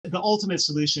the ultimate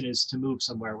solution is to move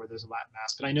somewhere where there's a Latin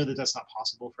Mass, but I know that that's not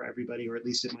possible for everybody, or at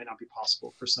least it might not be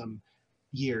possible for some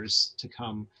years to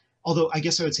come. Although I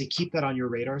guess I would say keep that on your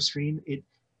radar screen. It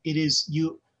is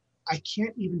you. I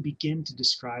can't even begin to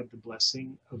describe the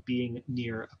blessing of being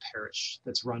near a parish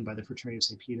that's run by the Fraternity of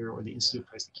St. Peter or the Institute of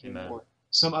Christ the King, or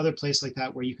some other place like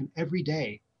that, where you can every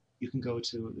day you can go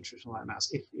to the traditional Latin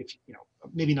Mass. If you know,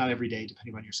 maybe not every day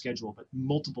depending on your schedule, but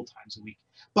multiple times a week.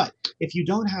 But if you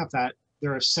don't have that,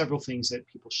 there are several things that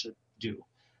people should do.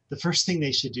 The first thing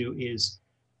they should do is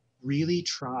really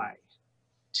try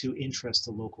to interest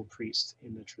a local priest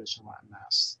in the traditional Latin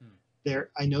Mass.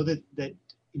 I know that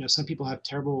you know, some people have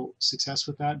terrible success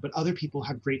with that, but other people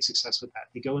have great success with that.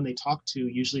 They go and they talk to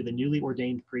usually the newly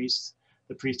ordained priest,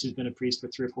 the priest who's been a priest for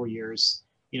 3 or 4 years.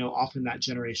 You know, often that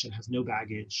generation has no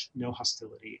baggage, no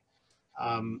hostility.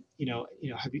 You know,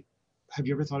 have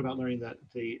you ever thought about learning that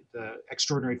the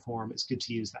extraordinary form? It's good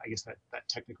to use that, I guess, that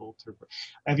technical term.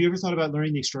 Have you ever thought about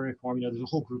learning the extraordinary form? You know, there's a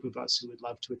whole group of us who would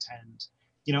love to attend.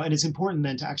 You know, and it's important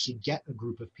then to actually get a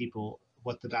group of people,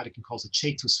 what the Vatican calls a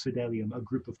chaetus fidelium, a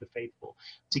group of the faithful,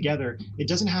 together. It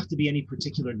doesn't have to be any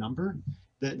particular number.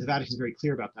 The Vatican is very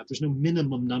clear about that. There's no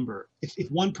minimum number.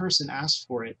 If one person asks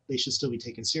for it, they should still be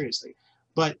taken seriously.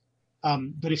 But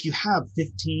if you have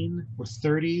 15 or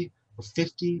 30 or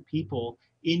 50 people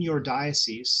in your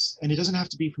diocese, and it doesn't have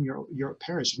to be from your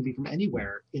parish, it can be from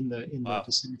anywhere in the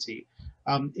vicinity.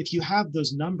 If you have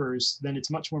those numbers, then it's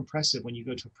much more impressive when you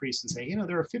go to a priest and say, you know,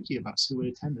 there are 50 of us who would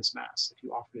attend this Mass if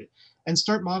you offered it. And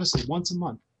start modestly, once a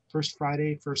month, first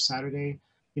Friday, first Saturday.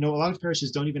 You know, a lot of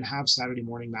parishes don't even have Saturday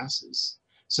morning Masses.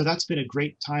 So that's been a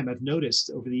great time. I've noticed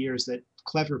over the years that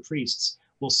clever priests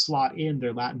will slot in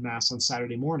their Latin Mass on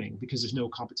Saturday morning because there's no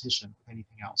competition with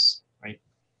anything else, right?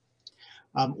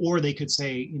 Or they could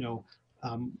say, you know,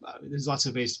 there's lots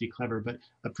of ways to be clever, but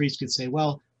a priest could say,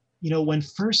 well, you know, when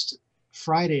First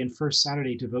Friday and First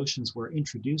Saturday devotions were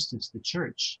introduced into the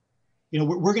church, you know,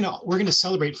 we're gonna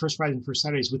celebrate First Fridays and First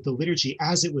Saturdays with the liturgy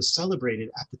as it was celebrated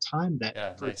at the time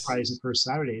that First Fridays and First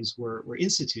Saturdays were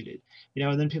instituted. You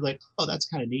know, and then people are like, oh, that's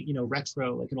kind of neat, you know,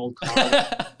 retro, like an old car.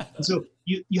 And so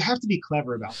you have to be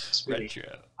clever about this, really.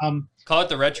 Retro. Call it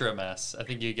the retro Mass. I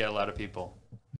think you get a lot of people.